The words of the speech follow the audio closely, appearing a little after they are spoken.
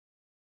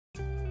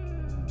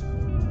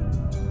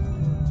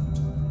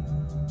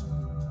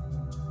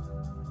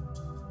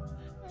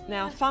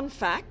Now, fun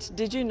fact,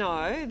 did you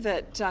know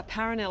that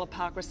Paronella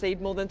Park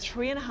received more than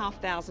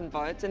 3,500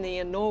 votes in the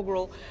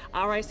inaugural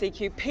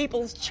RACQ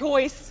People's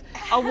Choice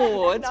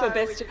Awards for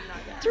Best...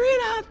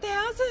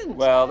 3,500!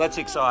 Well, that's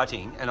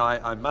exciting, and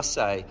I must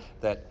say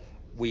that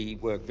we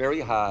work very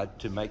hard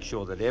to make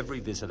sure that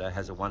every visitor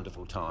has a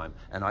wonderful time,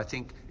 and I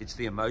think it's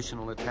the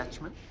emotional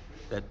attachment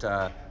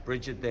that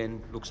Bridget then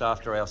looks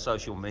after our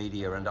social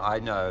media, and I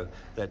know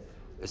that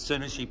as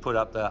soon as she put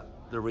up the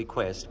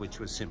request, which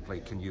was simply,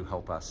 can you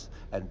help us?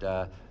 And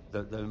the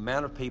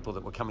amount of people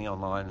that were coming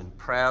online and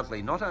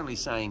proudly not only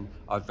saying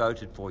I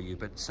voted for you,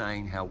 but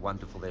saying how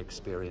wonderful their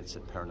experience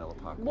at Paronella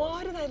Park was.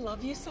 Why do they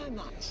love you so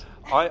much?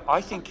 I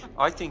think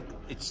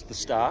it's the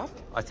staff.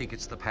 I think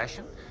it's the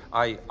passion.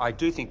 I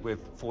do think we're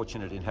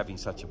fortunate in having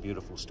such a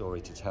beautiful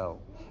story to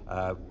tell.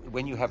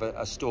 When you have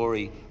a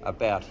story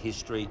about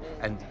history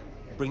and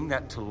bring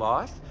that to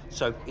life,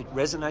 so it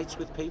resonates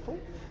with people.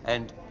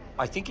 And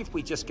I think if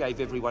we just gave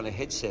everyone a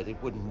headset,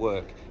 it wouldn't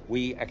work.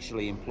 We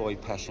actually employ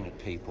passionate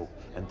people,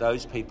 and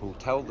those people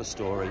tell the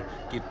story,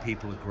 give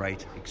people a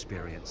great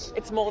experience.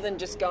 It's more than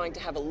just going to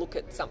have a look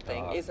at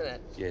something, isn't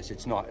it? Yes,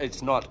 it's not.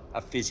 It's not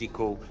a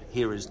physical,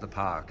 here is the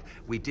park.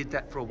 We did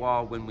that for a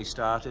while when we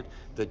started.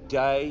 The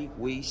day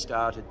we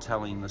started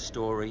telling the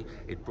story,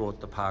 it brought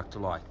the park to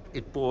life.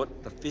 It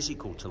brought the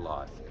physical to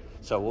life.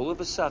 So all of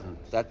a sudden,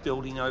 that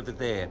building over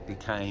there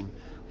became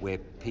where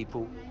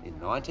people in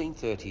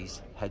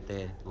 1930s had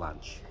their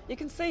lunch. You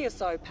can see you're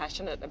so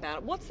passionate about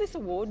it. What's this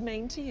award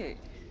mean to you?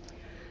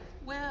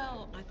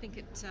 Well, I think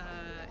it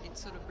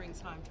sort of brings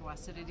home to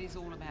us that it is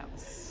all about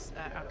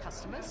our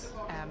customers.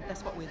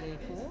 That's what we're there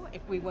for.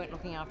 If we weren't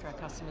looking after our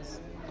customers,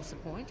 what's the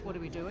point? What are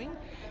we doing?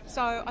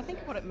 So I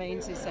think what it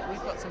means is that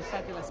we've got some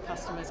fabulous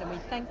customers, and we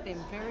thank them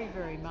very,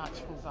 very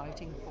much for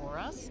voting for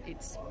us.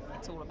 It's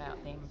all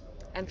about them.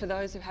 And for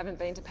those who haven't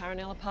been to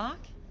Paronella Park?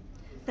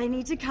 They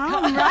need to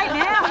come right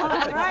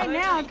now. Right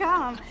now,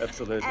 come.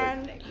 Absolutely.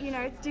 And you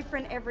know, it's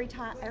different every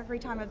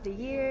time of the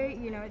year.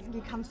 You know,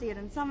 you come see it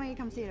in summer, you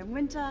come see it in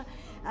winter,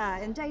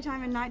 in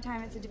daytime and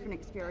nighttime. It's a different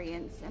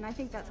experience, and I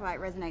think that's why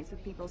it resonates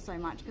with people so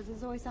much, because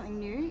there's always something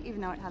new, even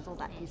though it has all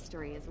that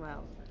history as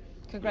well.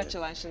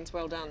 Congratulations,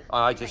 well done.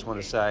 I just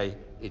want to say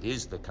it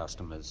is the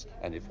customers,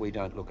 and if we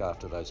don't look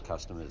after those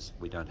customers,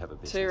 we don't have a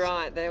business. Too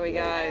right, there we go,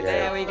 Yeah.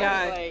 there we go.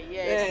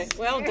 Yes. Yeah.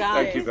 Well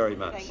done. Thank you very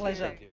much. Pleasure. Thank you.